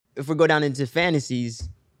if we go down into fantasies,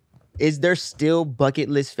 is there still bucket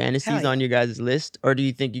list fantasies on your guys' list, or do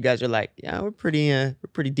you think you guys are like, yeah, we're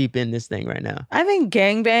pretty deep in this thing right now? I think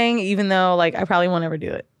gangbang, even though like I probably won't ever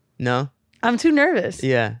do it. No, I'm too nervous.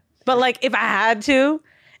 Yeah, but like if I had to,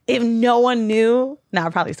 if no one knew, I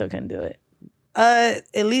probably still couldn't do it.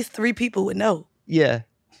 At least 3 people would know. Yeah.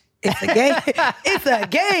 It's a gang. It's a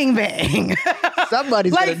gangbang.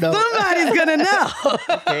 Somebody's gonna know. Somebody's gonna know.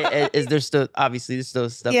 Okay, is there still obviously there's still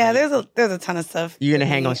stuff? Yeah, there's a ton of stuff. You're gonna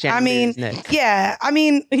hang on chandeliers next. Yeah.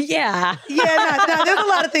 Yeah. No, there's a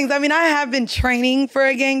lot of things. I mean, I have been training for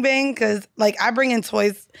a gangbang because like I bring in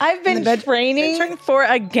toys. I've been training for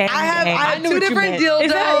a gangbang. I have 2 different dildos.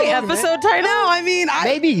 Is that the episode title? No, I mean,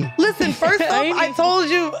 maybe. Listen, first off, I told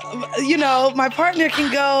you, my partner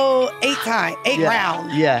can go 8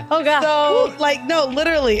 rounds. Yeah. Oh God. So, like, no,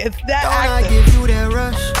 literally, it's that I give you that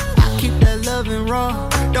rush. I keep that loving raw.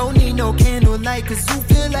 Don't need no candlelight, cause you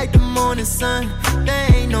feel like the morning sun.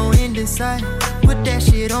 There ain't no end in sight. Put that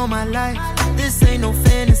shit on my life. This ain't no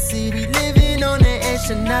fantasy. We living on the edge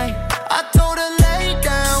tonight. I told her lay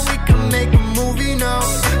down, we can make a movie now.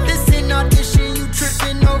 This ain't audition, you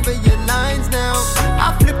tripping over your lines now.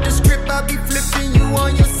 I flip the script, I be flipping you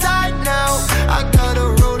on your side now. I got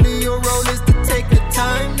a roll in your rollers to take the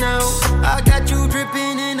time now. I got you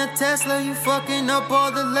dripping in a Tesla, you fucking up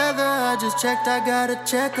all the leather. I just checked, I got a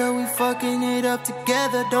checker, we fucking it up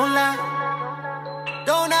together. Don't lie,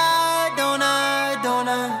 don't I, don't I, don't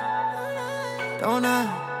I, don't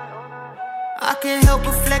I. I can't help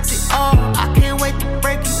but flex it all. I can't wait to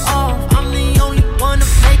break you off. I'm the only one to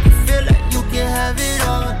make you feel like you can have it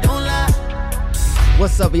all. Don't lie.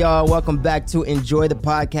 What's up, y'all? Welcome back to Enjoy the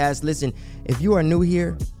Podcast. Listen, if you are new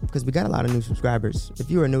here, because we got a lot of new subscribers,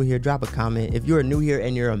 if you are new here, drop a comment. If you are new here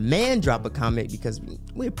and you're a man, drop a comment because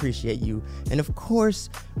we appreciate you. And of course,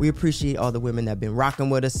 we appreciate all the women that have been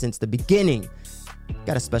rocking with us since the beginning.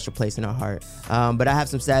 Got a special place in our heart. But I have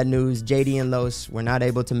some sad news. JD and Los were not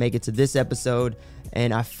able to make it to this episode,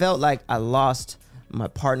 and I felt like I lost my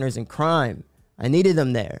partners in crime. I needed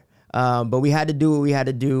them there. But we had to do what we had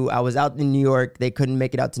to do. I was out in New York. They couldn't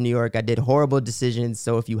make it out to New York. I did horrible decisions.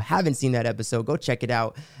 So if you haven't seen that episode, go check it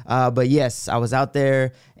out. But yes, I was out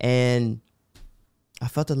there and I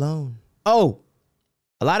felt alone. Oh,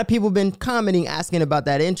 a lot of people have been commenting, asking about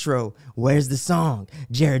that intro. Where's the song?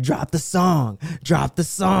 Jared, drop the song. Drop the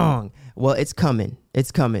song. Well, it's coming.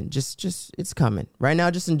 It's coming. Just it's coming. Right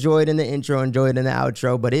now, just enjoy it in the intro, enjoy it in the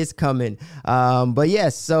outro, but it's coming. But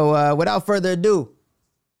yes, so without further ado,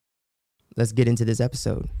 let's get into this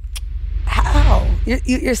episode. How?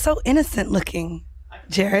 You're so innocent looking,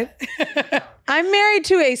 Jared. I'm married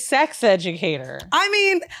to a sex educator. I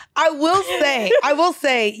mean, I will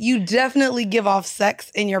say you definitely give off sex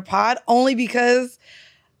in your pod only because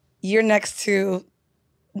you're next to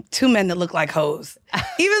 2 men that look like hoes.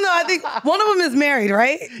 Even though I think one of them is married,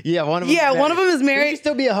 right? Yeah, one of them. Yeah, one of them is married. He can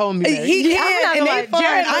still be a hoe and be married. He can, and they fine.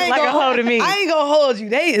 Jared looks like a hoe to me. I ain't gonna hold you.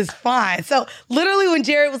 They is fine. So literally, when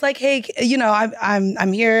Jared was like, "Hey,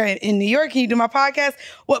 I'm here in New York. Can you do my podcast?"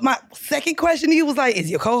 What my second question to you was like, "Is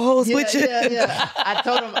your co-host with you?" Yeah.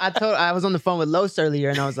 I was on the phone with Los earlier,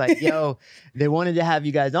 and I was like, "Yo, they wanted to have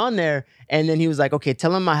you guys on there," and then he was like, "Okay,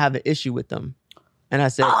 tell them I have an issue with them," and I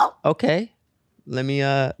said, "Okay." Let me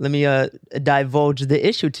divulge the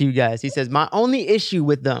issue to you guys. He says, my only issue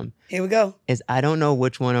with them here we go is I don't know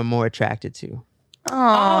which one I'm more attracted to.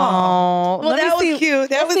 Oh, well, that was cute.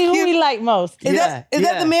 That was cute. Who cute. we like most? Is that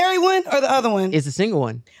the married one or the other one? It's the single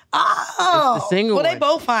one. Oh, it's the single one. Well, they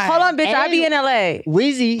both fine. Hold on, bitch. I be in LA.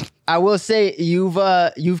 Weezy, I will say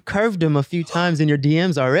you've curved him a few times in your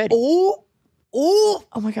DMs already. Ooh. Oh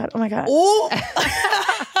my god. Ooh.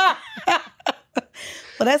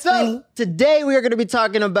 Well, that's funny. Today we are going to be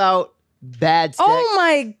talking about bad sex. Oh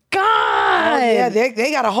my god. Oh, yeah,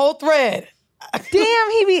 they got a whole thread.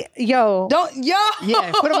 Damn, he be yo.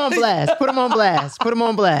 Yeah, put him on blast. Put him on blast. Put him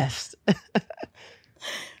on blast.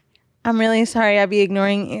 I'm really sorry I be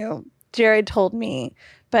ignoring you. Jared told me,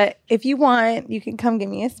 but if you want, you can come give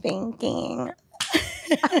me a spanking.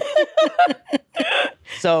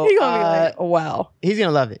 So he's gonna be like, oh, wow. He's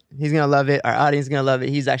gonna love it. He's gonna love it. Our audience is gonna love it.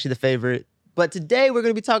 He's actually the favorite. But today we're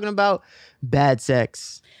gonna be talking about bad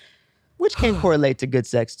sex, which can correlate to good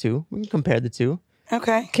sex too. We can compare the two.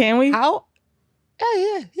 Okay. Can we? How?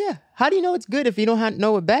 Yeah. How do you know it's good if you don't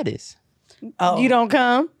know what bad is? Oh, you don't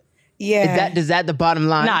come? Yeah. Is that the bottom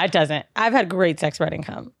line? No, it doesn't. I've had great sex but I didn't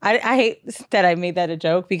come. I hate that I made that a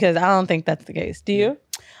joke because I don't think that's the case. Do you?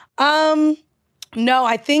 No,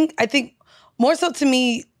 I think more so to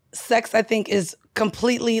me, sex I think is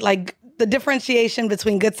completely like the differentiation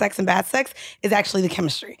between good sex and bad sex is actually the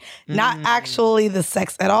chemistry, not actually the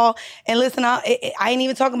sex at all. And listen, I ain't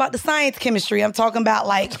even talking about the science chemistry. I'm talking about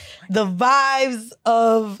like the vibes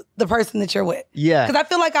of the person that you're with. Yeah. Because I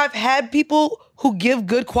feel like I've had people who give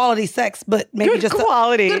good quality sex, but maybe Good just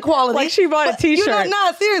quality. good quality. Like she bought a But, t-shirt.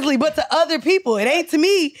 nah, seriously, but to other people, it ain't to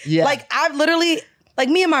me. Yeah. Like I've literally, like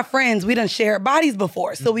me and my friends, we done shared bodies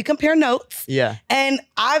before. So we compare notes. Yeah. And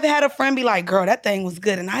I've had a friend be like, girl, that thing was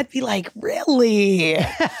good. And I'd be like, really?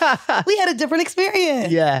 We had a different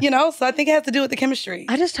experience. Yeah. You know? So I think it has to do with the chemistry.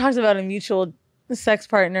 I just talked about a mutual sex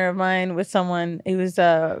partner of mine with someone. It was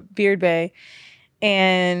Beard Bay.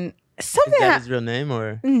 And Is something that his real name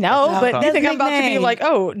or? No, No, but that's you think I'm his about to be nickname. like,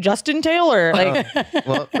 oh, Justin Taylor. Like,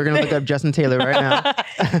 Well, we're gonna look up Justin Taylor right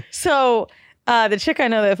now. so the chick I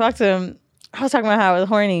know that fucked him, I was talking about how I was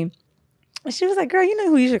horny. And she was like, girl, you know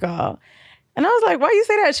who you should call. And I was like, why you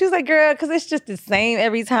say that? She was like, girl, because it's just the same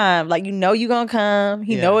every time. Like, you know you gonna come.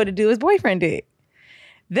 He know what to do. His boyfriend did.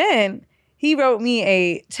 Then he wrote me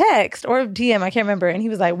a text or a DM, I can't remember. And he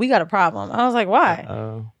was like, we got a problem. I was like, why?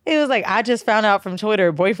 Oh. It was like, I just found out from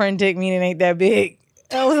Twitter, boyfriend dick meaning ain't that big.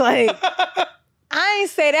 I was like, I ain't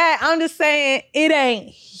say that. I'm just saying it ain't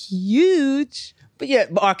huge. But yeah,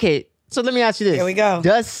 but okay. So let me ask you this. Here we go.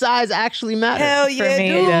 Does size actually matter? Hell yeah, me,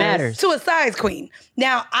 it dude. does. Matters. To a size queen.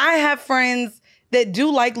 Now, I have friends that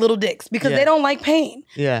do like little dicks because Yeah. they don't like pain.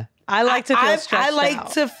 Yeah. I like to feel stressed I like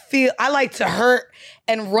out. I like to hurt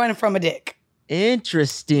and run from a dick.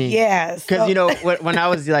 Interesting. Yes. Because, you know, when I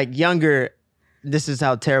was like younger, this is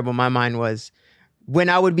how terrible my mind was. When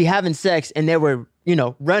I would be having sex and they were, you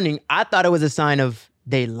know, running, I thought it was a sign of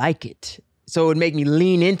they like it. So it would make me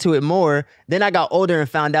lean into it more. Then I got older and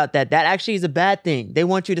found out that that actually is a bad thing. They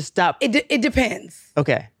want you to stop. It depends.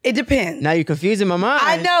 Okay. It depends. Now you're confusing my mind.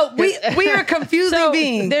 I know. We are confusing So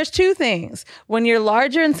beings. there's two things. When you're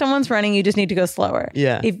larger and someone's running, you just need to go slower.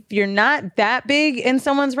 Yeah. If you're not that big and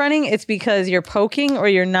someone's running, it's because you're poking or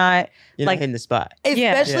you're not You're like not hitting the spot.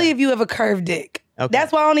 Especially Yeah. if you have a curved dick. Okay.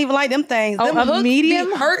 That's why I don't even like them things. Oh, Them a hooks medium?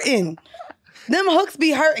 be hurting. Them hooks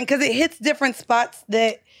be hurting because it hits different spots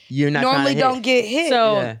that You're not normally trying to don't hit. get hit.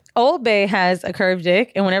 So Yeah. Old Bay has a curved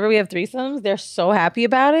dick, and whenever we have threesomes, they're so happy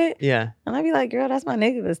about it. Yeah. And I'd be like, girl, that's my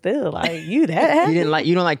nigga, but still, like, you that happy?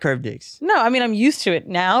 You don't like curved dicks. No, I mean, I'm used to it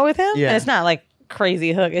now with him. Yeah. And it's not like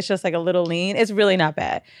crazy hook. It's just like a little lean. It's really not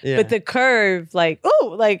bad. Yeah. But the curve, like,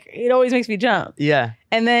 ooh, like, it always makes me jump. Yeah.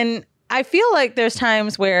 And then I feel like there's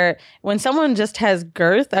times where when someone just has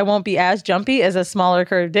girth, I won't be as jumpy as a smaller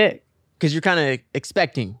curved dick. Because you're kind of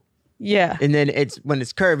expecting. Yeah. And then when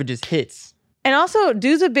it's curved, it just hits. And also,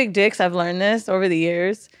 dudes with big dicks, I've learned this over the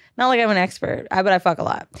years. Not like I'm an expert, but I fuck a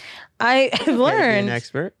lot. I have Be an learned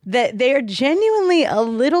expert. that they are genuinely a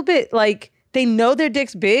little bit like, they know their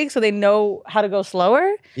dick's big, so they know how to go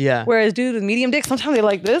slower. Yeah. Whereas dudes with medium dicks, sometimes they're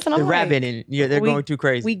like this, and I'm They're like, rabbiting. Yeah, they're we- going too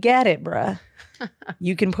crazy. we get it, bruh.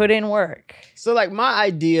 You can put in work. So like my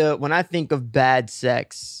idea when I think of bad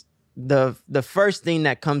sex, the first thing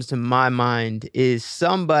that comes to my mind is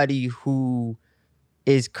somebody who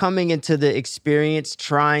is coming into the experience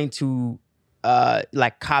trying to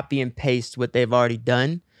like copy and paste what they've already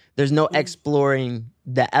done. There's no exploring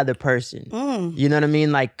the other person. You know what I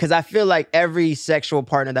mean? Like, cause I feel like every sexual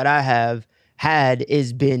partner that I have had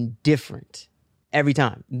has been different. Every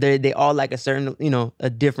time they all like a certain, you know, a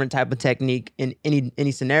different type of technique in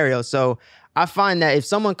any scenario. So I find that if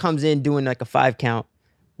someone comes in doing like a 5 count,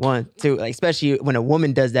 1, 2, like especially when a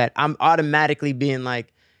woman does that, I'm automatically being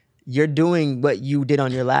like, you're doing what you did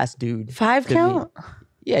on your last dude. 5 to me. count?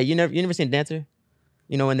 Yeah, you never seen a dancer?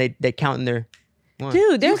 You know when they count in their one.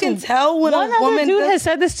 Dude, you there's can tell when one a other woman dude does- has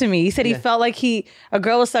said this to me. He said he Yeah. felt like a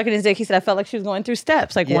girl was sucking his dick. He said, I felt like she was going through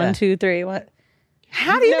steps, like Yeah. 1, 2, 3. What?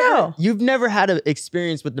 How do you know? You've never had an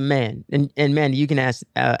experience with the man, and man, you can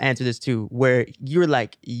answer this too, where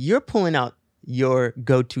you're pulling out your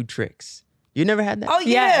go-to tricks. You never had that? Oh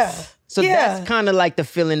yeah. Yes. So yeah. that's kind of like the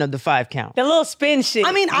feeling of the 5 count. The little spin shit.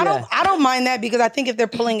 I mean, Yeah. I don't mind that because I think if they're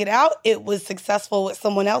pulling it out, it was successful with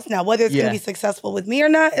someone else. Now, whether it's Yeah. going to be successful with me or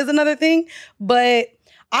not is another thing. But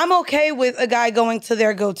I'm okay with a guy going to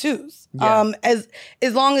their go-tos. Yeah. As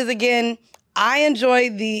long as, again, I enjoy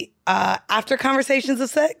the after conversations of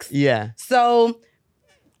sex. Yeah. So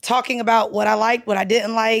talking about what I liked, what I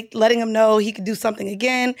didn't like, letting him know he could do something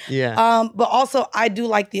again. Yeah. But also I do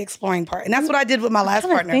like the exploring part. And that's what I did with my last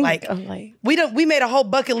partner. Like we made a whole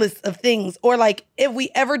bucket list of things. Or like if we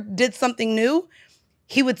ever did something new,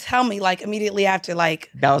 he would tell me like immediately after, like,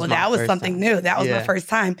 That was my that was first something time. new. That was Yeah. my first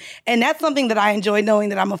time. And that's something that I enjoy, knowing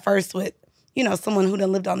that I'm a first with, you know, someone who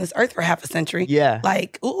done lived on this earth for half a century. Yeah.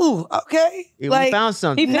 Like, ooh, okay. We like, found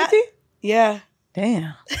something. He 50? yeah.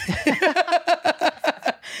 Damn.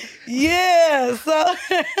 Yeah.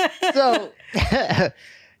 So,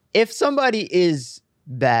 if somebody is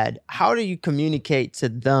bad, how do you communicate to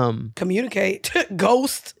them? Communicate.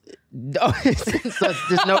 Ghost. So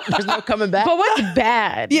there's no coming back. But what's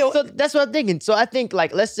bad? Yeah. So that's what I'm thinking. So I think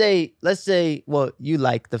like let's say, well, you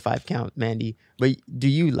like the 5 count, Mandy, but do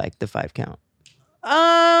you like the 5 count?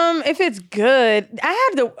 If it's good,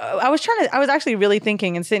 I was actually really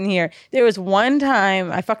thinking and sitting here. There was one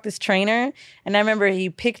time I fucked this trainer, and I remember he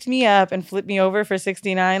picked me up and flipped me over for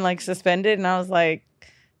 69, like suspended, and I was like,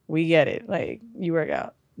 we get it. Like, you work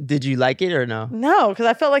out. Did you like it or no? No, because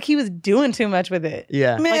I felt like he was doing too much with it.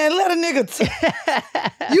 Yeah. Man, let a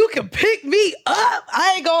nigga you can pick me up.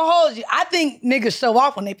 I ain't gonna hold you. I think niggas show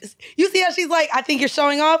off when they... You see how she's like, I think you're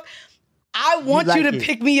showing off? I want you, like to it.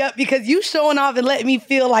 pick me up because you showing off and letting me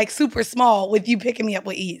feel like super small with you picking me up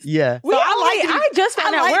with ease. Yeah. So I just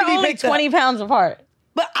found out we're only 20 pounds apart.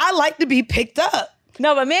 But I like to be picked up.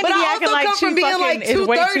 No, but Mandy But be I acting also like come from being like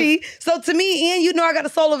 230. So to me, Ian, you know I got the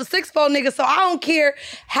soul of a 6'4" nigga. So I don't care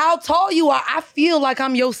how tall you are. I feel like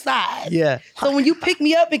I'm your size. Yeah. So when you pick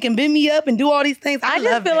me up and can bend me up and do all these things, I I just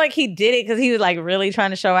love feel it. like he did it because he was like really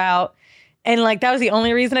trying to show out. And like that was the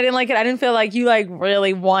only reason I didn't like it. I didn't feel like you like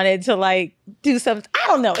really wanted to like do something. I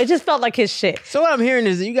don't know. It just felt like his shit. So what I'm hearing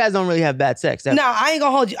is that you guys don't really have bad sex. No, I ain't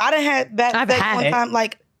gonna hold you. I done had bad I've sex had one it. time.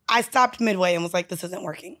 Like I stopped midway and was like, this isn't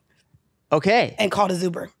working. Okay. And called a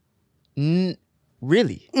Zuber.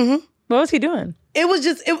 Really? What was he doing? It was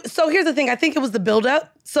just, so here's the thing. I think it was the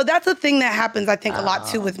buildup. So that's a thing that happens, I think, a lot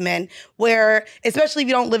too with men, where, especially if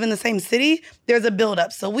you don't live in the same city, there's a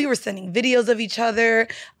buildup. So we were sending videos of each other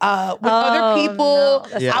with other people. No.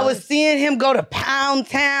 That's Yeah. I was seeing him go to Pound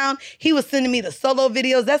Town. He was sending me the solo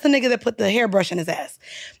videos. That's the nigga that put the hairbrush in his ass.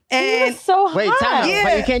 He And was so Wait, hot. time out. Yeah.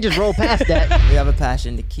 But you can't just roll past that. We have a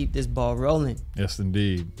passion to keep this ball rolling. Yes,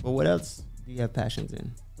 indeed. But what else do you have passions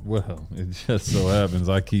in? Well, it just so happens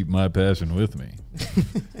I keep my passion with me.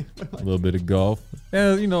 A little bit of golf.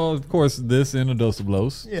 And, you know, of course, this and a dose of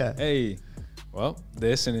Los. Yeah. Hey, well,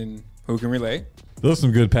 this and then who can relate? Those are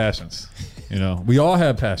some good passions. You know, we all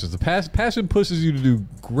have passions. The passion pushes you to do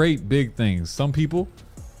great big things. Some people,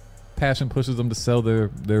 passion pushes them to sell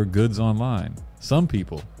their goods online. Some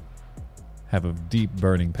people have a deep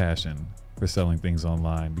burning passion for selling things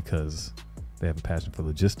online because they have a passion for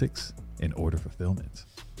logistics and order fulfillment.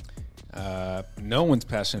 No one's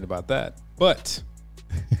passionate about that, but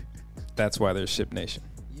that's why there's Ship Nation.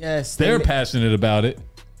 Yes. They're passionate about it.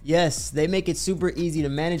 Yes, they make it super easy to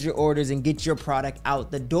manage your orders and get your product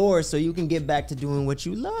out the door so you can get back to doing what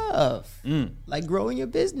you love, like growing your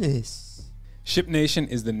business. Ship Nation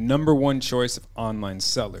is the #1 choice of online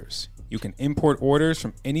sellers. You can import orders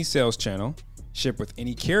from any sales channel, ship with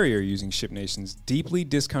any carrier using Ship Nation's deeply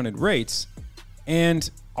discounted rates,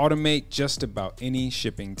 and automate just about any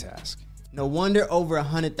shipping task. No wonder over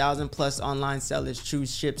 100,000 plus online sellers choose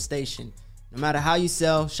ShipStation. No matter how you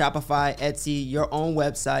sell, Shopify, Etsy, your own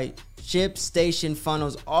website, ShipStation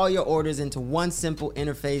funnels all your orders into one simple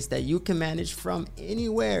interface that you can manage from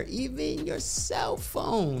anywhere, even your cell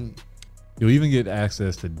phone. You'll even get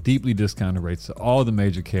access to deeply discounted rates to all the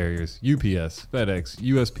major carriers, UPS, FedEx,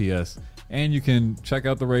 USPS, and you can check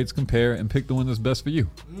out the rates, compare, and pick the one that's best for you.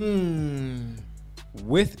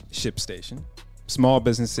 With ShipStation, small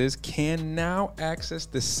businesses can now access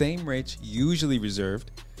the same rates usually reserved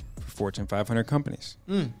for Fortune 500 companies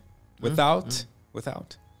without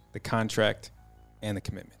the contract and the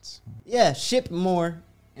commitments. Yeah, ship more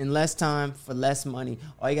in less time for less money.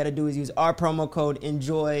 All you got to do is use our promo code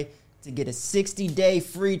ENJOY to get a 60-day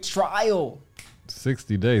free trial.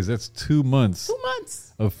 60 days, that's 2 months 2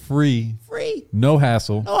 months of free, free, no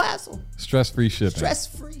hassle, no hassle, stress-free shipping.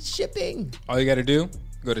 stress-free shipping. All you got to do,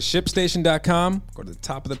 go to ShipStation.com, go to the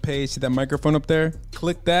top of the page, see that microphone up there,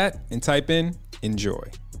 click that, and type in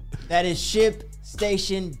ENJOY. That is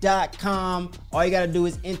ShipStation.com. All you got to do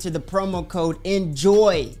is enter the promo code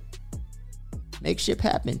ENJOY. Make ship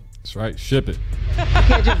happen. That's right, ship it. You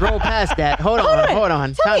can't just roll past that. Hold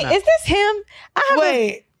on. Tell me, Time out. is this him?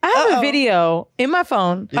 I have a video in my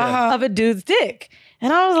phone of a dude's dick.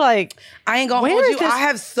 And I was like, I ain't gonna where hold is you. this I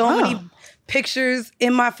have so many from? pictures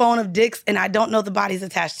in my phone of dicks and I don't know the bodies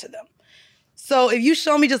attached to them. So if you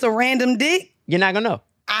show me just a random dick, You're not going to know.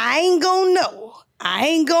 I ain't gonna know. I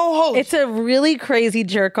ain't gonna hold It's a really crazy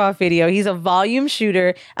jerk off video. He's a volume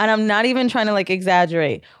shooter, and I'm not even trying to like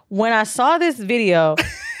exaggerate. When I saw this video,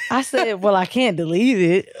 I said, well, I can't delete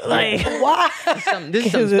it. Like, you. Why? This is something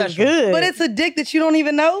because it's special. good. But it's a dick that you don't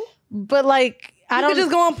even know. But like, You could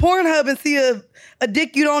just go on Pornhub and see a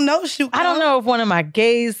dick you don't know shoot. I don't know if one of my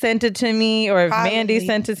gays sent it to me or if Probably. Mandy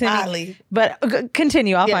sent it to me. Probably. But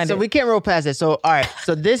continue. I'll find so it. we can't roll past it. So all right.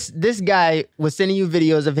 So this guy was sending you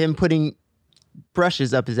videos of him putting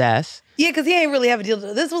brushes up his ass. Yeah, because he ain't really have a deal.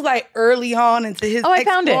 This was like early on into his I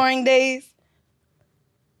found it. exploring days.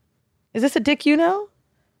 Is this a dick you know?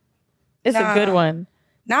 It's a good one.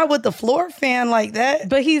 Not with the floor fan like that.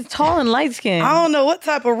 But he's tall and light skinned. I don't know what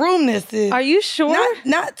type of room this is. Are you sure?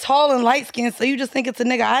 Not tall and light skinned, so you just think it's a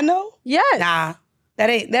nigga I know? Yes. Nah. That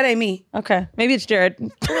ain't me. Okay. Maybe it's Jared.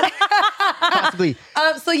 Possibly.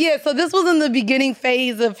 So this was in the beginning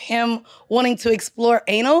phase of him wanting to explore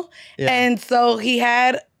anal. Yeah. And so he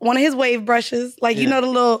had one of his wave brushes, like you know the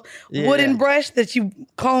little wooden brush that you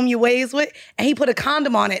comb your waves with, and he put a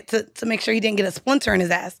condom on it to make sure he didn't get a splinter in his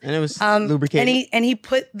ass. And it was lubricated. And he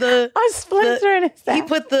put the A splinter in his ass. he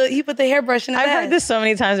put the hairbrush in his I've ass. heard this so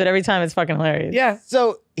many times, but every time it's fucking hilarious. Yeah.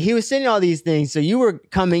 So he was sending all these things. So you were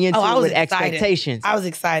coming into I it was with excited. expectations. I was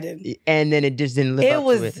excited. And then it just didn't live up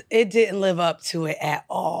to it. It didn't live up to it at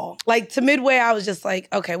all. Like to midway, I was just like,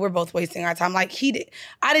 okay, we're both wasting our time. Like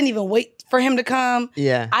I didn't even wait for him to come.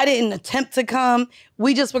 Yeah. I didn't attempt to come.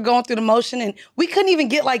 We just were going through the motion and we couldn't even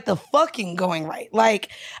get like the fucking going right. Like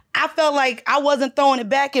I felt like I wasn't throwing it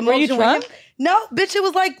back in Were you motion with him. drunk? No, bitch, it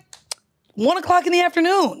was like 1:00 in the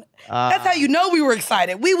afternoon. That's how you know we were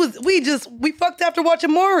excited. We fucked after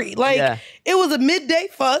watching Maury. Like it was a midday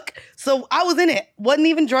fuck. So I was in it. Wasn't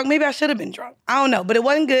even drunk. Maybe I should have been drunk. I don't know. But it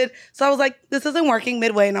wasn't good. So I was like, this isn't working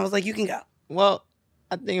midway. And I was like, you can go. Well,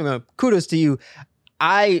 I think kudos to you.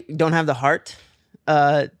 I don't have the heart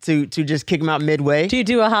to just kick him out midway. Do you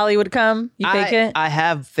do a Hollywood come? You fake it? I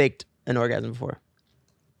have faked an orgasm before.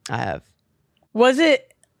 I have.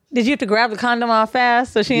 Did you have to grab the condom off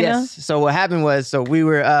fast so she knows? Yes. So what happened was, we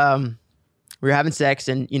were having sex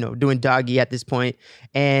and doing doggy at this point,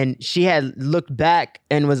 and she had looked back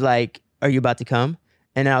and was like, "Are you about to come?"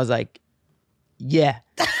 And I was like, "Yeah."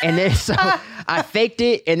 And then so I faked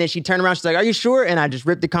it, and then she turned around. She's like, "Are you sure?" And I just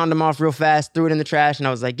ripped the condom off real fast, threw it in the trash, and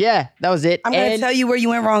I was like, "Yeah, that was it." I'm going to tell you where you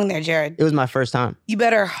went wrong there, Jared. It was my first time. You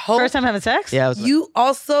better hope. First time having sex? Yeah, it was You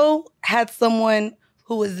also had someone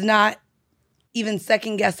who was not even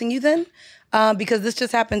second guessing you then, because this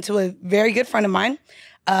just happened to a very good friend of mine.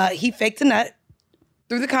 He faked a nut,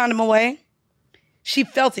 threw the condom away. She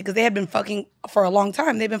felt it because they had been fucking for a long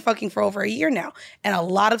time. They've been fucking for over a year now and a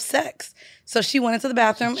lot of sex. So she went into the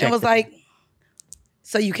bathroom and was like,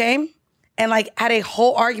 "So you came?" And like had a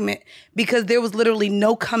whole argument because there was literally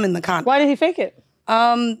no cum in the condom. Why did he fake it?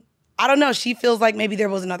 I don't know. She feels like maybe there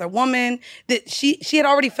was another woman that she had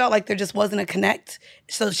already felt like there just wasn't a connect.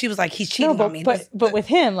 So she was like, he's cheating on me. But with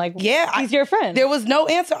him, like, he's your friend. There was no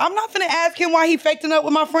answer. I'm not going to ask him why he faked it up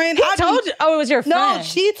with my friend. He told you. Oh, it was your friend. No,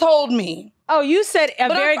 she told me. Oh, you said a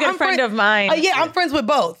very good friend of mine. Yeah, I'm friends with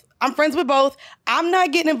both. I'm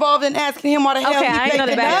not getting involved in asking him why the hell Okay, he I faked know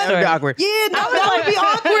the it backstory. up. That would be awkward. Yeah, no, that would be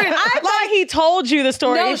awkward. I thought he told you the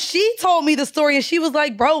story. No, she told me the story and she was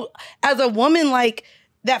like, bro, as a woman, like,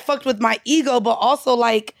 that fucked with my ego, but also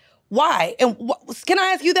like, why? And can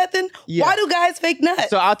I ask you that then? Yeah. Why do guys fake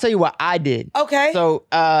nuts? So I'll tell you what I did. Okay. So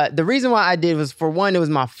the reason why I did was, for one, it was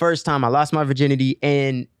my first time. I lost my virginity,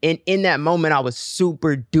 and in that moment, I was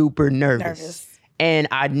super duper nervous. And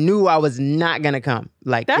I knew I was not gonna come.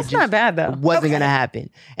 Like, That's not bad though. Wasn't gonna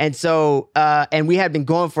happen. And so, and we had been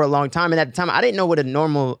going for a long time. And at the time, I didn't know what a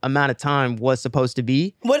normal amount of time was supposed to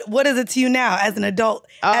be. What is it to you now as an adult,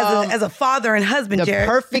 as a father and husband, The Jared?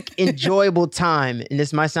 perfect enjoyable time, and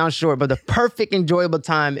this might sound short, but the perfect enjoyable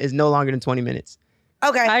time is no longer than 20 minutes.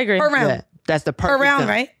 Okay, I agree. Per round. Yeah, that's the perfect Per round, time.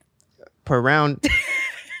 right? Per round.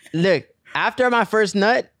 Look, after my first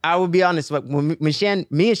nut, I will be honest. Like when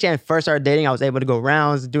me and Shan first started dating, I was able to go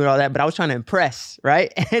rounds, doing all that, but I was trying to impress,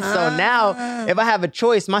 right? And so now, if I have a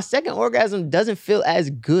choice, my second orgasm doesn't feel as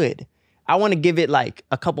good. I want to give it like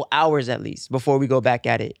a couple hours at least before we go back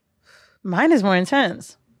at it. Mine is more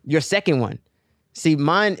intense. Your second one. See,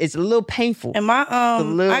 mine, it's a little painful. And my I got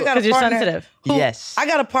a Because you're partner. sensitive. Yes. I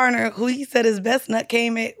got a partner who he said his best nut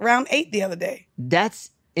came at round 8 the other day.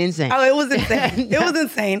 That's insane. Oh, it was insane. It was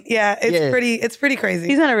insane. Yeah, it's pretty crazy.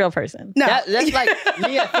 He's not a real person. No. That's like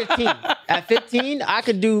me at 15. At 15, I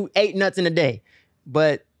could do 8 nuts in a day.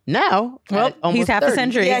 But now, Well, at almost he's half a 30,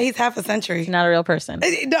 century. Yeah, he's half a century. He's not a real person. No,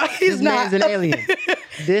 he's This not. man's an alien.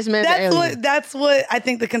 This man's an alien. That's what I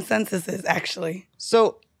think the consensus is, actually.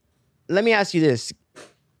 So, let me ask you this.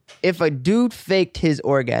 If a dude faked his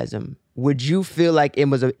orgasm, would you feel like it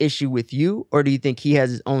was an issue with you, or do you think he has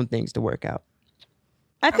his own things to work out?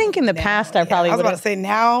 I think in the past I probably I was would about to say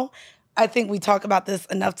now, I think we talk about this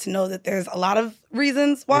enough to know that there's a lot of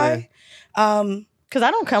reasons why. Because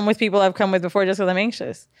I don't come with people I've come with before just because I'm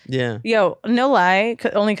anxious. Yeah. Yo, no lie,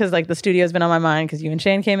 only because like the studio's been on my mind because you and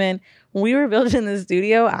Shane came in. When we were building the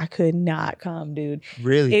studio, I could not come, dude.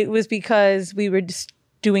 Really? It was because we were just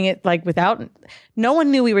doing it like without, no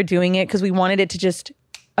one knew we were doing it because we wanted it to just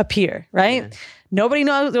appear, right? Yeah. Nobody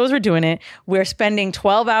knows we're doing it. We're spending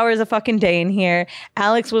 12 hours a fucking day in here.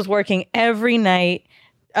 Alex was working every night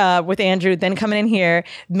with Andrew, then coming in here.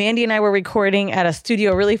 Mandy and I were recording at a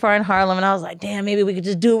studio really far in Harlem, and I was like, damn, maybe we could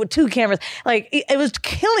just do it with 2 cameras. Like, it was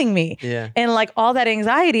killing me. Yeah. And like all that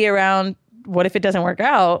anxiety around, what if it doesn't work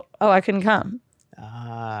out? Oh, I couldn't come.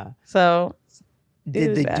 So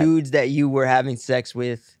did the dudes that you were having sex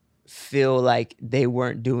with feel like they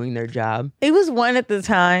weren't doing their job? It was one at the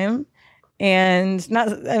time. And not,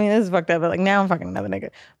 I mean, this is fucked up, but like now I'm fucking another nigga.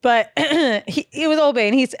 But he was old Bay,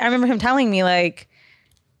 and I remember him telling me like,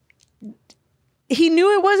 he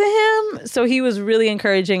knew it wasn't him, so he was really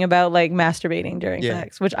encouraging about like masturbating during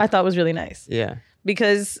sex, which I thought was really nice. Yeah.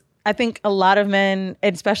 Because I think a lot of men,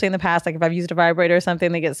 especially in the past, like if I've used a vibrator or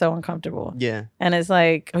something, they get so uncomfortable. Yeah. And it's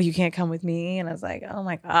like, oh, you can't come with me? And I was like, oh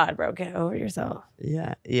my God, bro, get over yourself.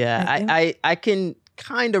 Yeah. Yeah. I can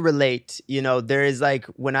kind of relate. You know, there is like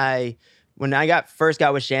when I first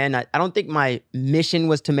got with Shan, I don't think my mission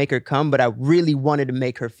was to make her come, but I really wanted to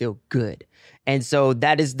make her feel good. And so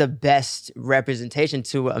that is the best representation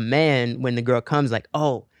to a man when the girl comes like,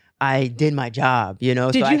 oh, I did my job, you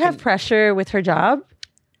know? Did you have pressure with her job?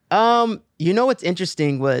 You know what's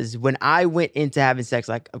interesting was when I went into having sex,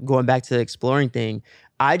 like going back to the exploring thing,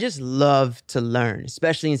 I just love to learn,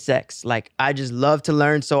 especially in sex. Like I just love to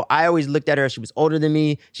learn. So I always looked at her. She was older than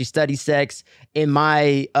me. She studied sex. In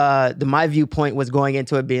my viewpoint was going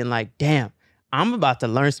into it being like, damn, I'm about to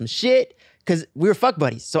learn some shit. Because we were fuck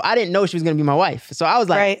buddies. So I didn't know she was going to be my wife. So I was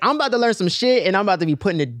like, I'm about to learn some shit and I'm about to be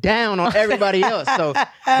putting it down on everybody else. So,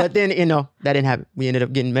 but then, you know, that didn't happen. We ended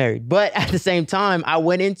up getting married. But at the same time, I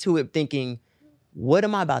went into it thinking, what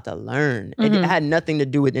am I about to learn? Mm-hmm. It had nothing to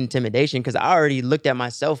do with intimidation because I already looked at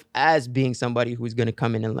myself as being somebody who's going to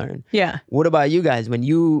come in and learn. Yeah. What about you guys? When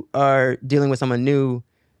you are dealing with someone new,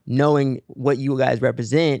 knowing what you guys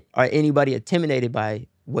represent, are anybody intimidated by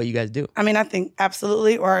what you guys do? I mean, I think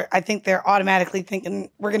absolutely, or I think they're automatically thinking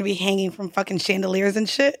we're going to be hanging from fucking chandeliers and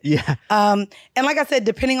shit. Yeah. And like I said,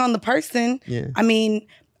 depending on the person, I mean,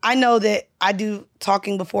 I know that I do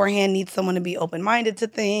talking beforehand, need someone to be open-minded to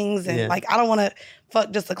things. And like, I don't want to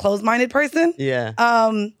fuck just a closed-minded person. Yeah.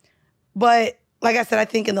 But like I said, I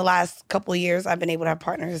think in the last couple of years, I've been able to have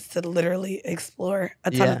partners to literally explore a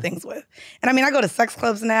ton of things with. And I mean, I go to sex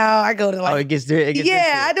clubs now. I go to like... Oh, it gets there.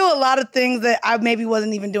 I do a lot of things that I maybe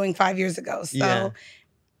wasn't even doing 5 years ago. So,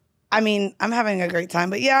 I mean, I'm having a great time.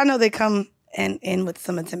 But yeah, I know they come in with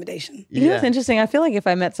some intimidation. You know what's interesting? I feel like if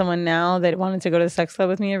I met someone now that wanted to go to the sex club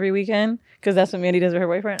with me every weekend, because that's what Mandy does with her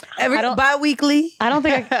boyfriend. Bi-weekly. I don't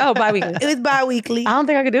think bi-weekly. It was bi-weekly. I don't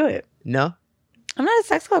think I could do it. No? I'm not a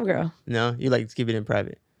sex club girl. No? You like to keep it in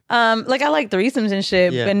private? Like I like threesomes and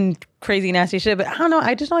shit and crazy nasty shit, but I don't know.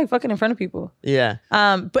 I just don't like fucking in front of people. Yeah.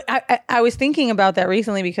 But I was thinking about that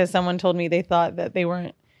recently because someone told me they thought that they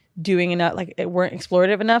weren't doing enough, like it weren't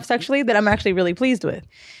explorative enough sexually, that I'm actually really pleased with.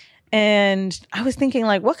 And I was thinking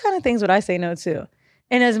like, what kind of things would I say no to?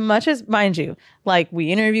 And as much as, mind you, like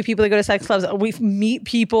we interview people that go to sex clubs, we meet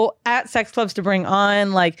people at sex clubs to bring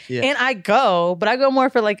on, like, and I go, but I go more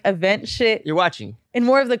for like event shit. You're watching. And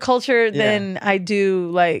more of the culture than I do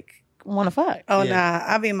like want to fuck. Oh, nah,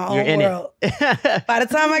 I'll be in my own world. By the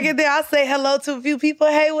time I get there, I'll say hello to a few people.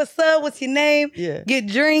 Hey, what's up? What's your name? Yeah. Get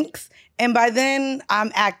drinks. And by then,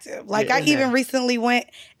 I'm active. Like I even recently went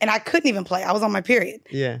and I couldn't even play. I was on my period.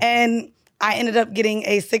 Yeah. And I ended up getting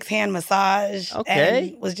a 6-hand massage.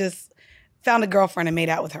 Okay. And found a girlfriend and made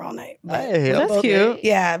out with her all night. But that's cute.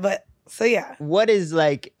 Yeah, but so yeah. What is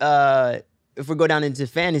like, if we go down into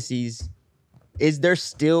fantasies, is there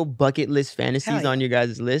still bucket list fantasies on your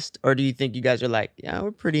guys' list? Or do you think you guys are like, yeah,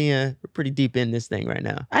 we're pretty deep in this thing right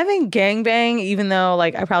now? I think gangbang, even though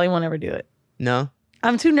like I probably won't ever do it. No?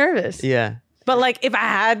 I'm too nervous. Yeah. But like if I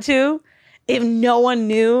had to, if no one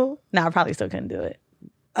knew, I probably still couldn't do it.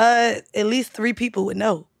 At least 3 people would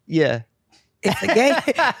know. Yeah. It's a gang.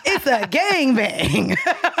 It's a gangbang.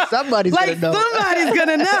 Somebody's gonna know. Somebody's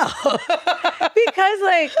gonna know. Because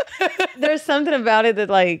like there's something about it that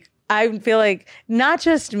like I feel like not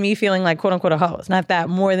just me feeling like quote unquote a hoe. It's not that,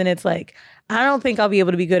 more than it's like I don't think I'll be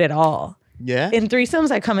able to be good at all. Yeah. In threesomes,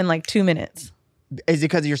 I come in like 2 minutes. Is it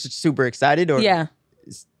because you're super excited or? Yeah.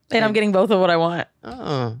 And I'm getting both of what I want.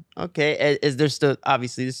 Oh, okay. Is there still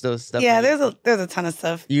obviously there's still stuff? Yeah, on there's a ton of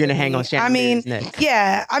stuff. You're gonna hang on I mean, chandeliers next.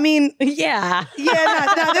 yeah, I mean, Yeah.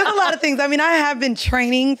 no, there's a lot of things. I mean, I have been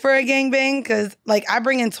training for a gangbang because, like, I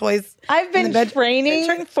bring in toys. I've been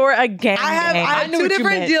training for a gang. I have knew two what you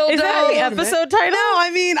different meant. dildos. Is that the episode title? No,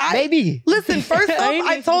 I mean, Maybe. Listen, first off,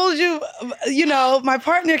 I told you, my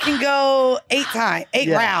partner can go 8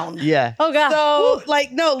 rounds. Yeah. Oh God. So,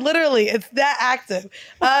 like, no, literally, it's that active.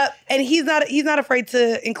 And he's not afraid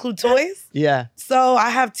to include toys. Yeah. So I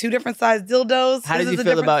have 2 different size dildos. How His does is he a feel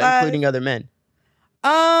different about size. including other men?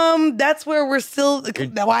 That's where we're still. Why I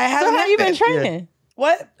So haven't. how you been met them. training?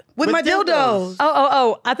 What with my dildos?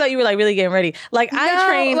 Oh! I thought you were like really getting ready. Like I No,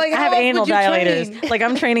 train. like, I have how else anal would you dilators. train? Like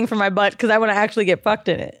I'm training for my butt because I want to actually get fucked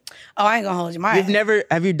in it. Oh, I ain't gonna hold you. My You've never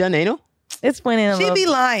have you done anal? It's went in a She little. be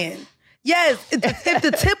lying. Yes, if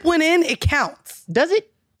the tip went in, it counts. Does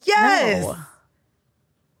it? Yes. No.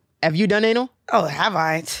 Have you done anal? Oh, have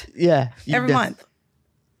I? Yeah. you've Every done- month.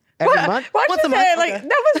 Every month? Why'd Once you a say month? it like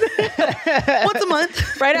that was Once a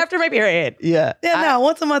month. right after my period? Yeah. Yeah, no,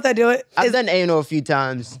 once a month I do it. I've It's- done anal a few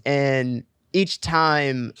times, and each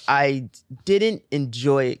time I didn't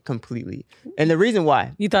enjoy it completely. And the reason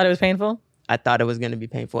why, You thought it was painful? I thought it was going to be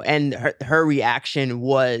painful. And her reaction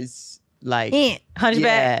was like, Hunchback.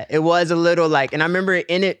 yeah, it was a little like, and I remember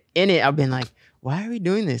in it, I've been like, why are we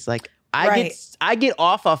doing this? Like, Right. I get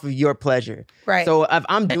off of your pleasure. Right. So if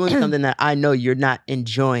I'm doing something that I know you're not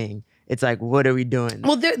enjoying, it's like, what are we doing?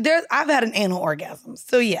 Well, I've had an anal orgasm.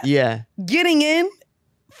 So yeah. Yeah. Getting in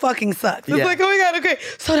fucking sucks. It's Yeah. like, oh my God, okay,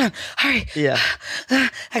 slow down. All right. Yeah. I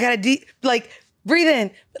gotta breathe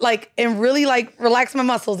in, and really relax my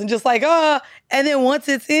muscles and just and then once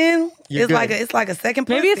it's in, You're good. it's like a second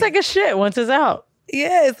pussy. Maybe it's like a shit once it's out.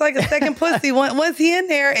 yeah, it's like a second pussy. Once he in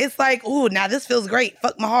there, it's like, ooh, now this feels great.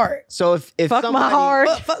 Fuck my heart. So if Fuck somebody, my heart.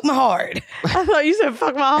 Fuck my heart. I thought you said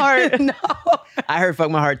fuck my heart. No. I heard fuck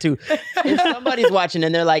my heart too. If somebody's watching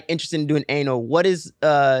and they're like interested in doing anal, what is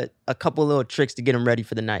a couple little tricks to get them ready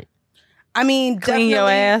for the night? I mean, Clean your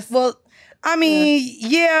definitely- ass. Well, I mean,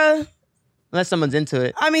 yeah. Unless someone's into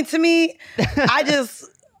it. I mean, to me, I just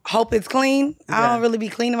hope it's clean. I Yeah. don't really be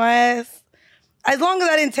cleaning my ass. As long as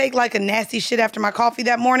I didn't take a nasty shit after my coffee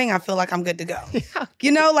that morning, I feel like I'm good to go.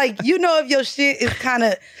 If your shit is kind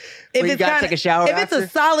of, Where you gotta take a shower if it's after? a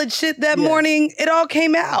solid shit that Yeah. morning, it all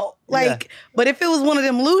came out. Yeah. But if it was one of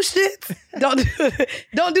them loose shits,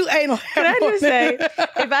 don't do anal. Can I just say,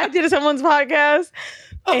 if I did someone's podcast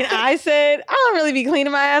and I said, I don't really be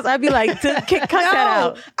cleaning my ass, I'd be like, cut that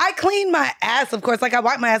out. I clean my ass, of course. I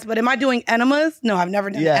wipe my ass, but am I doing enemas? No, I've never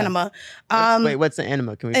done Yeah. an enema. Wait, what's an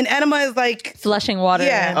enema? Can we? An enema is like, Flushing water.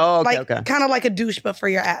 yeah, Oh, okay, okay. kind of like a douche, but for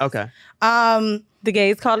your ass. Okay. The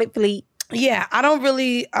gays call it fleet. Yeah, I don't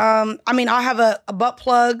really. I mean, I'll have a butt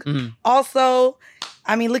plug. Also,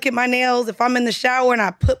 I mean, look at my nails. If I'm in the shower and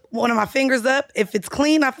I put one of my fingers up, if it's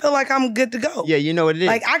clean, I feel like I'm good to go. Yeah, you know what it is.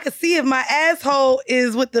 Like I could see if my asshole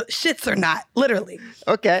is with the shits or not. Literally,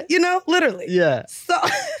 Okay. literally. Yeah. So,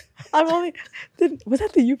 I'm only. Was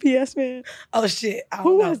that the UPS man? oh shit, I don't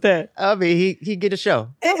Who know. was that? I mean, he get a show.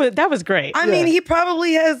 That was great. I mean, he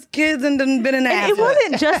probably has kids and done been an And ass. it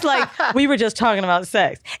wasn't just like we were just talking about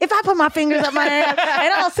sex. If I put my fingers up my ass and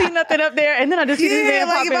I don't see nothing up there, and then I just see this Yeah, man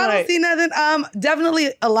like popping if I don't like, see nothing,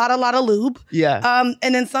 definitely a lot of lube. Yeah.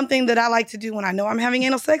 And then something that I like to do when I know I'm having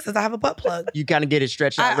anal sex is I have a butt plug. You kind of get it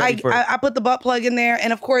stretched out ready for it. I put the butt plug in there,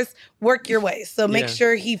 and of course, work your way. So make Yeah.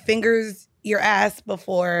 sure he fingers your ass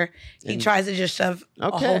before he tries to just shove a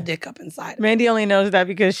Okay. whole dick up inside. Mandy only knows that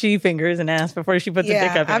because she fingers an ass before she puts a dick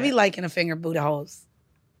Yeah, up in I be it. liking a finger booty holes.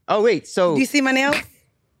 Oh wait, so Do you see my nails?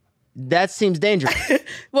 that seems dangerous.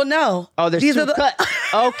 Well, no. Oh, there's These two are the- cuts.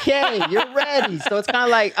 Okay, you're ready. So it's kind of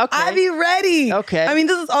like okay. I be ready. Okay. I mean,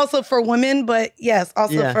 this is also for women, but yes,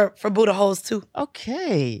 also Yeah. for booty holes too.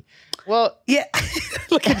 Okay. Well, Yeah.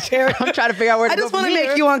 Look at Jared. I'm trying to figure out where to I just go want to from make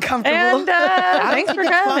here. you uncomfortable. And I don't thanks think for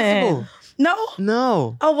that's coming. possible. no?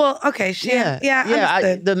 No. Oh, well, okay. Yeah. Yeah.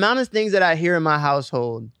 Understood. The amount of things that I hear in my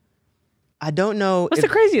household, I don't know. What's the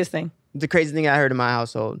craziest thing? the crazy thing I heard in my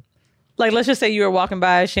household? Like, let's just say you were walking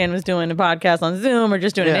by, Shan was doing a podcast on Zoom or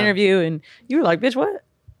just doing an Yeah. interview, and you were like, bitch, what?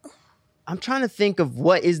 I'm trying to think of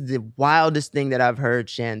what is the wildest thing that I've heard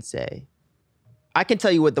Shan say. I can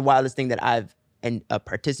tell you what the wildest thing that I've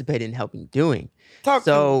participated in helping doing. Talk to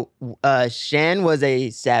So Shan was a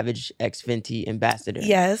Savage X Fenty ambassador. me.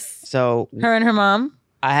 Yes. So Her and her mom?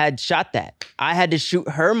 I had shot that. I had to shoot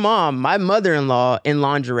her mom, my mother-in-law, in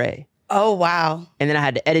lingerie. Oh, wow. And then I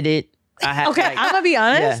had to edit it. I had Okay, like, I'm gonna be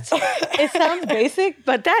honest. It sounds basic,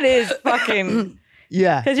 but that is fucking.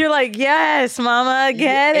 Yeah. Because you're like, yes, mama,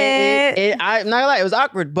 get it. I'm not gonna lie, it was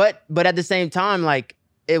awkward, but at the same time, like,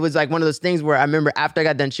 it was like one of those things where I remember after I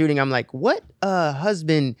got done shooting, I'm like, what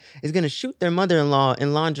husband is gonna shoot their mother-in-law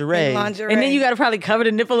in lingerie? And then you got to probably cover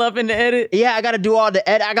the nipple up in the edit. Yeah, I got to do all the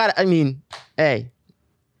edit. Hey,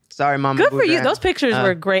 sorry, mama. Good for you. Those pictures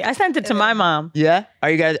were great. I sent it to my mom. Yeah? Are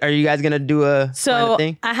you guys gonna do a So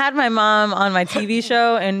thing? I had my mom on my TV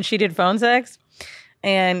show and she did phone sex.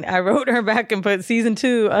 And I wrote her back and put season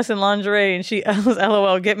 2, us in lingerie. And she was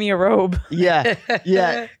LOL, get me a robe. Yeah.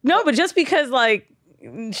 Yeah. No, but just because like,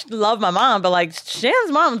 love my mom, but like Shan's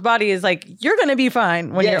mom's body is like, you're going to be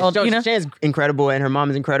fine when you're old, you know? Shan's incredible and her mom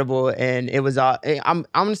is incredible. And it was, I'm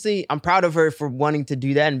proud of her for wanting to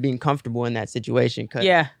do that and being comfortable in that situation. Cause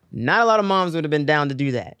not a lot of moms would have been down to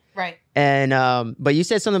do that. Right. And, but you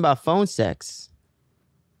said something about phone sex.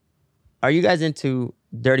 Are you guys into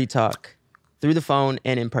dirty talk through the phone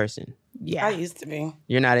and in person? Yeah. I used to be.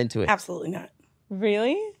 You're not into it? Absolutely not.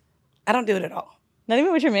 Really? I don't do it at all. Not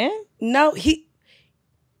even with your man? No,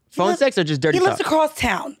 Phone sex or just dirty He talk? lives across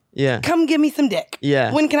town. Yeah. Come give me some dick.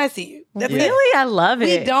 Yeah. When can I see you? That's it. Really? I love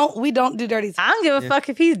it. We don't do dirty talk. I don't give a fuck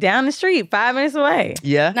if he's down the street 5 minutes away.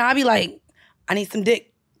 Yeah. Now I be like, I need some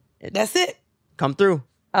dick. That's it. Come through.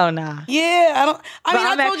 Oh, nah. Yeah, I don't. I mean,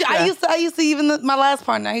 I'm I told you, extra. I used to even my last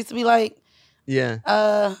partner. I used to be like,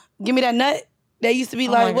 Yeah. give me that nut. They used to be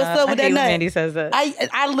Oh my like, what's God. up with I hate that when nut? Mandy says that.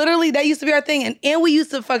 I literally, that used to be our thing, and we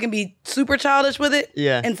used to fucking be super childish with it.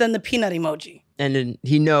 Yeah. And send the peanut emoji, And then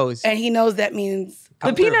he knows. and he knows that means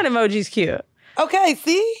The peanut emoji's cute. okay.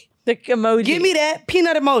 See, The emoji. give me that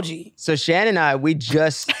peanut emoji. So Shan and I, we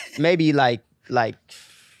just maybe like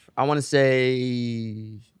I want to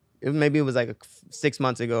say maybe it was like 6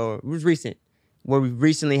 months ago. It was recent, where we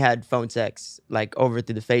recently had phone sex like over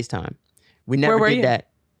through the FaceTime. We never Where were did you? that.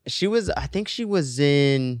 I think she was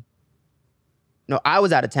in. No, I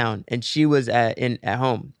was out of town and she was at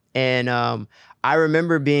home. And I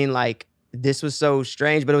remember being like, this was so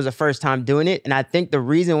strange, but it was the first time doing it. And I think the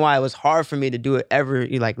reason why it was hard for me to do it ever,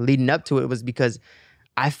 like leading up to it, was because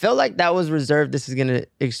I felt like that was reserved. This is gonna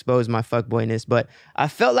expose my fuckboyness, but I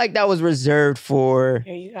felt like that was reserved for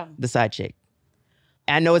Here you go. the side chick.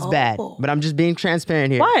 I know it's bad, but I'm just being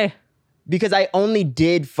transparent here. Why? Because I only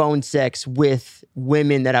did phone sex with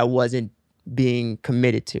women that I wasn't being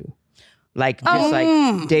committed to. Like just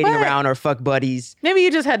like dating around or fuck buddies. Maybe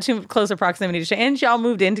you just had too close a proximity to Shan. And y'all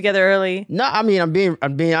moved in together early. No, I mean I'm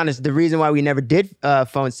being honest. The reason why we never did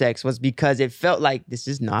phone sex was because it felt like this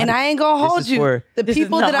is not. And I ain't gonna this hold is you. for- The This is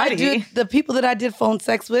people that I naughty. did, the people that I did phone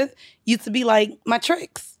sex with, used to be like my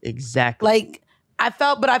tricks. Exactly. Like I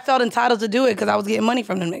felt entitled to do it because I was getting money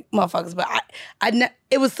from them motherfuckers. But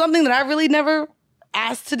it was something that I really never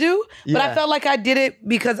asked to do. But I Yeah. felt like I did it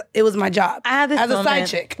because it was my job. I had this as a side moment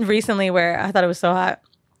chick. recently where I thought it was so hot.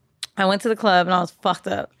 I went to the club and I was fucked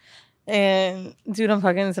up. And dude, I'm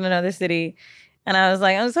fucking in another city. And I was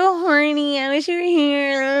like, I'm so horny. I wish you were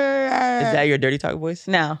here. Is that your dirty talk voice?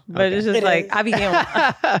 No, but Okay. it's just It like, is.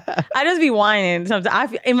 I just be whining.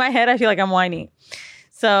 Sometimes in my head, I feel like I'm whining.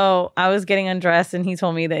 So I was getting undressed and he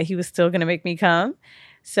told me that he was still going to make me come.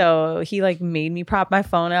 So he like made me prop my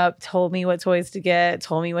phone up, told me what toys to get,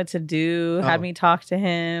 told me what to do, Oh. had me talk to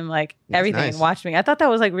him, like That's everything, nice. watched me. I thought that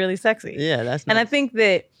was like really sexy. Yeah, that's And I nice. think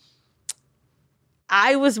that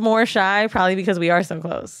I was more shy probably because we are so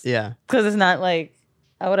close. Yeah. Because it's not like,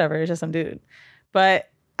 oh, whatever, it's just some dude. But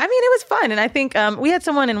I mean, it was fun. And I think we had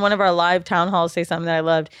someone in one of our live town halls say something that I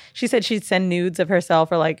loved. She said she'd send nudes of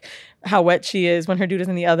herself or like how wet she is when her dude is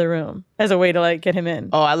in the other room as a way to like get him in.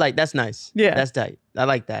 Oh, that's nice. Yeah. That's tight. I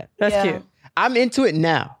like that. That's Yeah. cute. I'm into it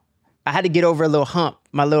now. I had to get over a little hump,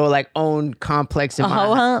 my little like own complex in A my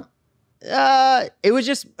hoe hump. It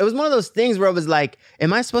was one of those things where I was like,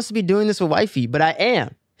 am I supposed to be doing this with wifey? But I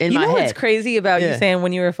am in You my know head. what's crazy about you Yeah. saying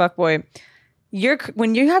when you were a fuckboy?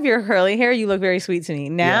 When you have your curly hair, you look very sweet to me.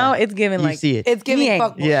 Now Yeah. it's giving You like see it. It's giving Yeah.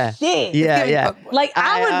 fuckboy. Yeah. Shit. Yeah, It's giving yeah. fuckboy. like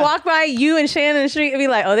I would walk by you and Shannon in the street and be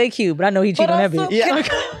like, oh, they cute, but I know he cheated on that also- bitch.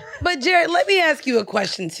 Yeah. But Jared, let me ask you a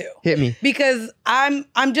question too. Hit me. Because I'm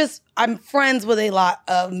friends with a lot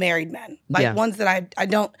of married men, like Yeah. ones that I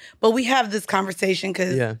don't. But we have this conversation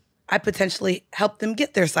because Yeah. I potentially help them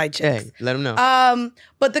get their side chicks. Hey, let them know.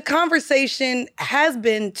 But the conversation has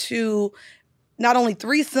been to not only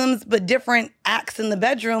threesomes but different acts in the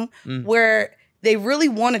bedroom where they really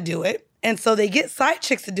want to do it, and so they get side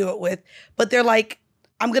chicks to do it with, but they're like,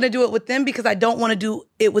 I'm gonna do it with them because I don't want to do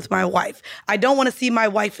it with my wife. I don't want to see my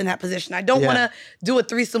wife in that position. I don't Yeah. want to do a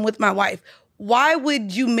threesome with my wife. why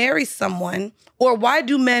would you marry someone, or why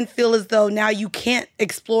do men feel as though now you can't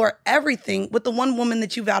explore everything with the one woman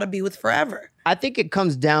that you vow to be with forever? I think it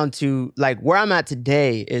comes down to like where I'm at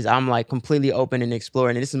today is I'm like completely open and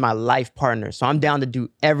exploring. And this is my life partner. So I'm down to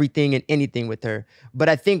do everything and anything with her. But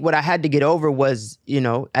I think what I had to get over was, you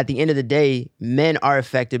know, at the end of the day, men are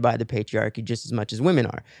affected by the patriarchy just as much as women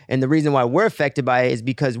are. And the reason why we're affected by it is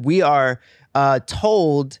because we are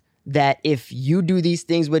told that if you do these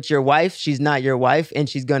things with your wife, she's not your wife and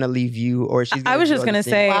she's going to leave you or she's gonna I was do just other going to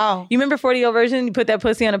things. say, Wow. you remember 40-year version? You put that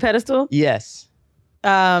pussy on a pedestal? Yes.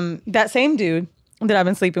 That same dude that I've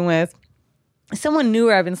been sleeping with, someone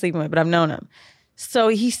newer I've been sleeping with, but I've known him. So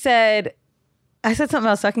I said something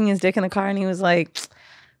about sucking his dick in the car, and he was like,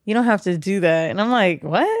 you don't have to do that. And I'm like,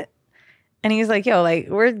 what? And he's like, yo, like,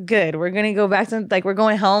 we're good. We're going to go back to, like, we're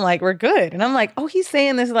going home. Like, we're good. And I'm like, oh, he's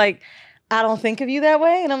saying this, like, I don't think of you that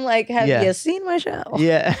way. And I'm like, have you seen my show?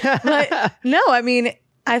 Yeah. But no, I mean,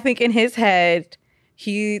 I think in his head,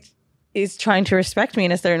 he is trying to respect me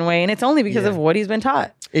in a certain way. And it's only because of what he's been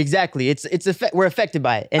taught. Exactly. We're affected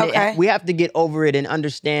by it. And we have to get over it and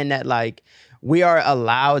understand that, like, we are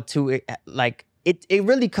allowed to, like, it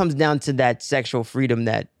really comes down to that sexual freedom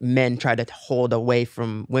that men try to hold away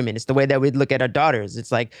from women. It's the way that we look at our daughters.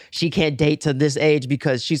 It's like, she can't date to this age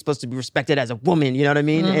because she's supposed to be respected as a woman. You know what I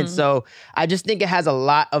mean? And so I just think it has a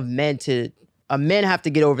lot of men have to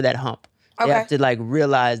get over that hump. They have to, like,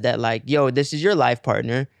 realize that, like, yo, this is your life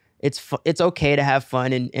partner. It's okay to have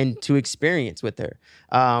fun and to experience with her.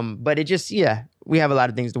 But it just, we have a lot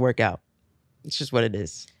of things to work out. It's just what it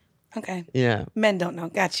is. Okay. Yeah. Men don't know.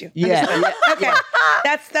 Got you. Yeah. Okay.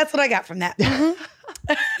 That's what I got from that.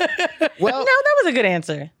 Well, No, that was a good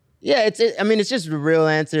answer. yeah, it's just the real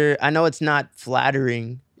answer. I know it's not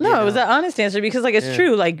flattering. No, it was an honest answer because, like, it's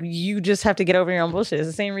true. Like, you just have to get over your own bullshit. It's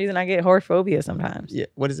the same reason I get whorephobia sometimes. Yeah.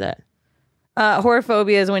 What is that?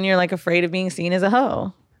 Whorephobia is when you're, like, afraid of being seen as a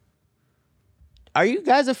hoe. Are you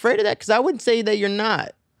guys afraid of that? Because I wouldn't say that you're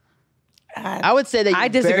not. I would say that I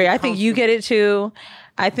disagree. I think you get it too.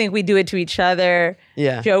 I think we do it to each other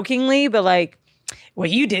jokingly, but like, well,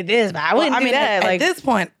 you did this, but I wouldn't do that. At this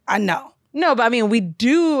point, I know. No, but I mean, we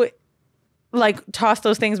do like toss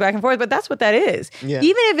those things back and forth, but that's what that is. Yeah.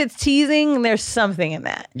 Even if it's teasing, there's something in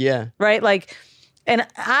that. Yeah. Right? Like, and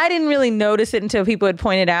I didn't really notice it until people had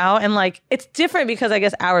pointed out. And like, it's different because I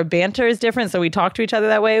guess our banter is different. So we talk to each other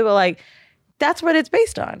that way, but like, that's what it's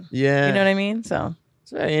based on. Yeah. You know what I mean? So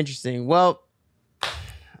it's very interesting. Well,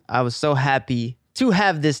 I was so happy to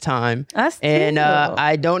have this time. Us too. And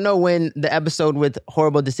I don't know when the episode with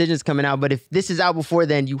Horrible Decisions coming out, but if this is out before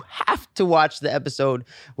then, you have to watch the episode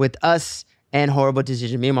with us and Horrible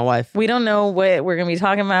Decision, me and my wife. we don't know what we're going to be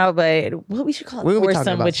talking about, but what we should call We're it gonna be talking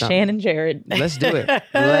foursome about with something. Shan and Jared. Let's do it.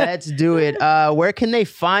 Let's do it. Where can they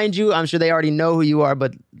find you? I'm sure they already know who you are,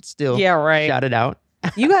 but still, Yeah, right. shout it out.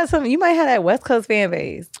 You got some. You might have that West Coast fan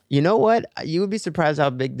base. You know what? You would be surprised how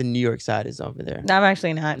big the New York side is over there. No, I'm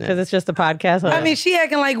actually not because it's just a podcast. I mean, she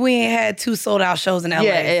acting like we ain't had 2 sold out shows in LA.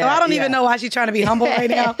 Yeah, so I don't even know why she's trying to be humble right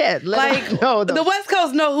now. Let like, them know, though. the West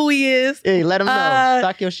Coast know who he is. Hey, let them know.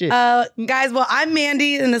 Talk your shit. Guys, well, I'm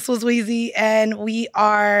Mandy and this was Weezy, and we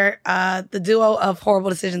are the duo of Horrible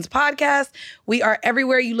Decisions podcast. We are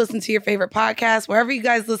everywhere you listen to your favorite podcast, wherever you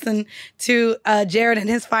guys listen to Jared and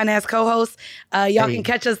his fine ass co-host. Y'all can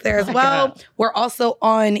catch us there as well. We're also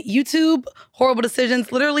on YouTube, Horrible Decisions.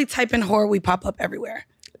 Literally type in horror, we pop up everywhere.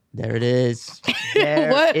 There it is. There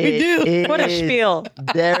What? We do. it what a is. spiel.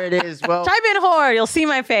 There it is. Well, Type in horror, you'll see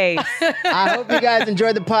my face. I hope you guys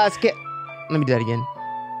enjoyed the podcast. Let me do that again.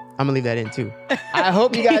 I'm gonna leave that in too. I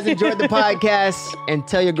hope you guys enjoyed the podcast and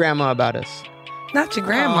tell your grandma about us. Not your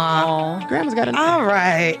grandma. Aw. Grandma's gotta know. All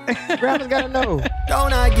right. Grandma's gotta know.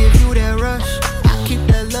 Don't I give you that rush? I keep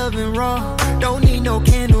that loving raw. Don't need no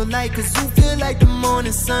candlelight, cause you feel like the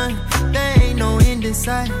morning sun. There ain't no end in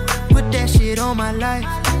sight. Put that shit on my life.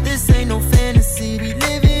 This ain't no fantasy. Be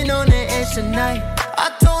living on the edge tonight.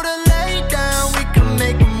 I told her lay down, we can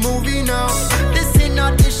make a movie now. This ain't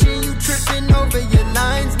audition, you tripping over your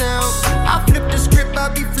lines now. I flip the script, I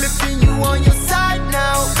be flipping you on your side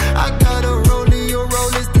now. I got a roll in your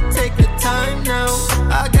rollers to take the time now.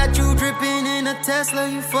 I got you dripping in a Tesla,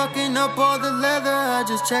 you fucking up all the leather. I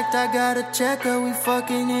just checked, I got a checker, we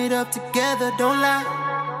fucking it up together. Don't lie,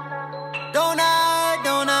 don't I,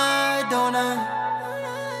 don't I, don't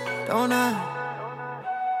I, don't I.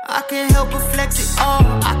 I can't help but flex it all.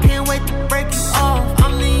 I